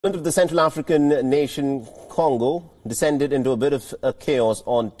Of the Central African nation Congo descended into a bit of a chaos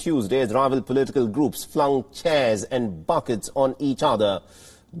on Tuesday as rival political groups flung chairs and buckets on each other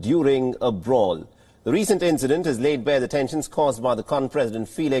during a brawl. The recent incident has laid bare the tensions caused by the current President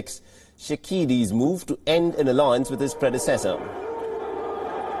Felix Tshikedi's move to end an alliance with his predecessor.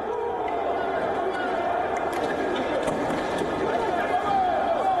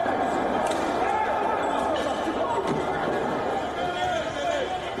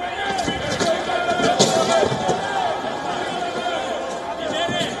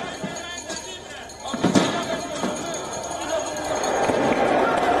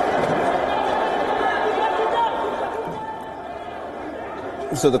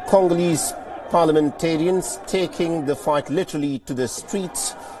 So the Congolese parliamentarians taking the fight literally to the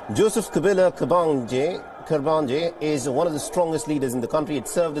streets. Joseph Kabila Kabange is one of the strongest leaders in the country. It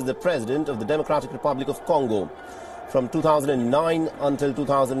served as the president of the Democratic Republic of Congo from 2009 until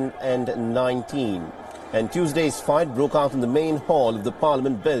 2019. And Tuesday's fight broke out in the main hall of the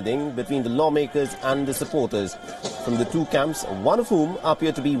parliament building between the lawmakers and the supporters from the two camps, one of whom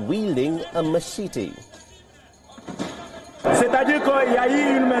appeared to be wielding a machete. C'est-à-dire qu'il y a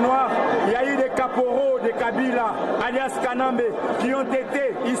eu une mémoire, il y a eu des caporaux de Kabila, alias Kanambe, qui ont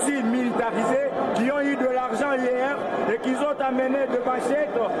été ici militarisés, qui ont eu de l'argent hier et qui ont amené des machettes,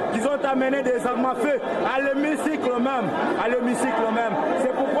 qui ont amené des armes à feu à l'hémicycle même.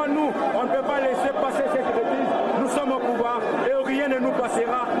 C'est pourquoi nous, on ne peut pas laisser passer cette bêtise. Nous sommes au pouvoir et rien ne nous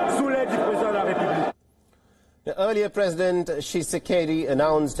passera sous l'aide du président de la République. Earlier, President Tshisekedi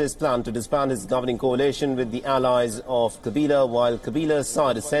announced his plan to disband his governing coalition with the allies of Kabila, while Kabila's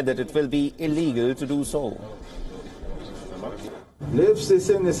side has said that it will be illegal to do so. Le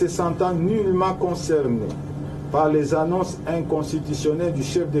FCC ne se sentant nullement concerné par les annonces inconstitutionnelles du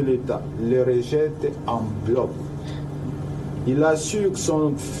chef de l'État, le rejette en bloc. Il assure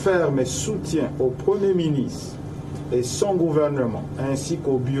son ferme soutien au Premier ministre et son gouvernement, ainsi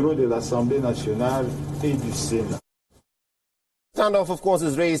qu'au bureau de l'Assemblée nationale et du Sénat. Standoff, of course,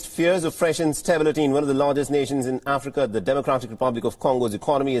 has raised fears of fresh instability in one of the largest nations in Africa. The Democratic Republic of Congo's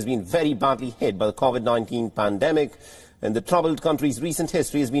economy has been very badly hit by the COVID-19 pandemic, and the troubled country's recent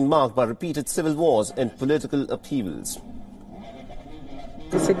history has been marked by repeated civil wars and political upheavals.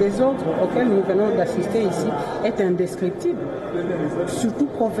 Ces désordres auxquels nous venons d'assister ici est indescriptible, surtout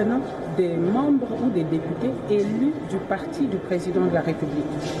provenant des membres ou des députés élus du parti du président de la République.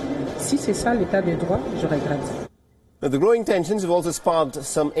 Si c'est ça l'état de droit, je regrette. The growing tensions have also sparked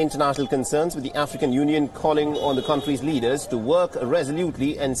some international concerns, with the African Union calling on the country's leaders to work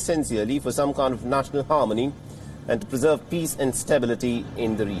resolutely and sincerely for some kind of national harmony and to preserve peace and stability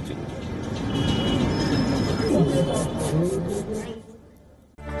in the region.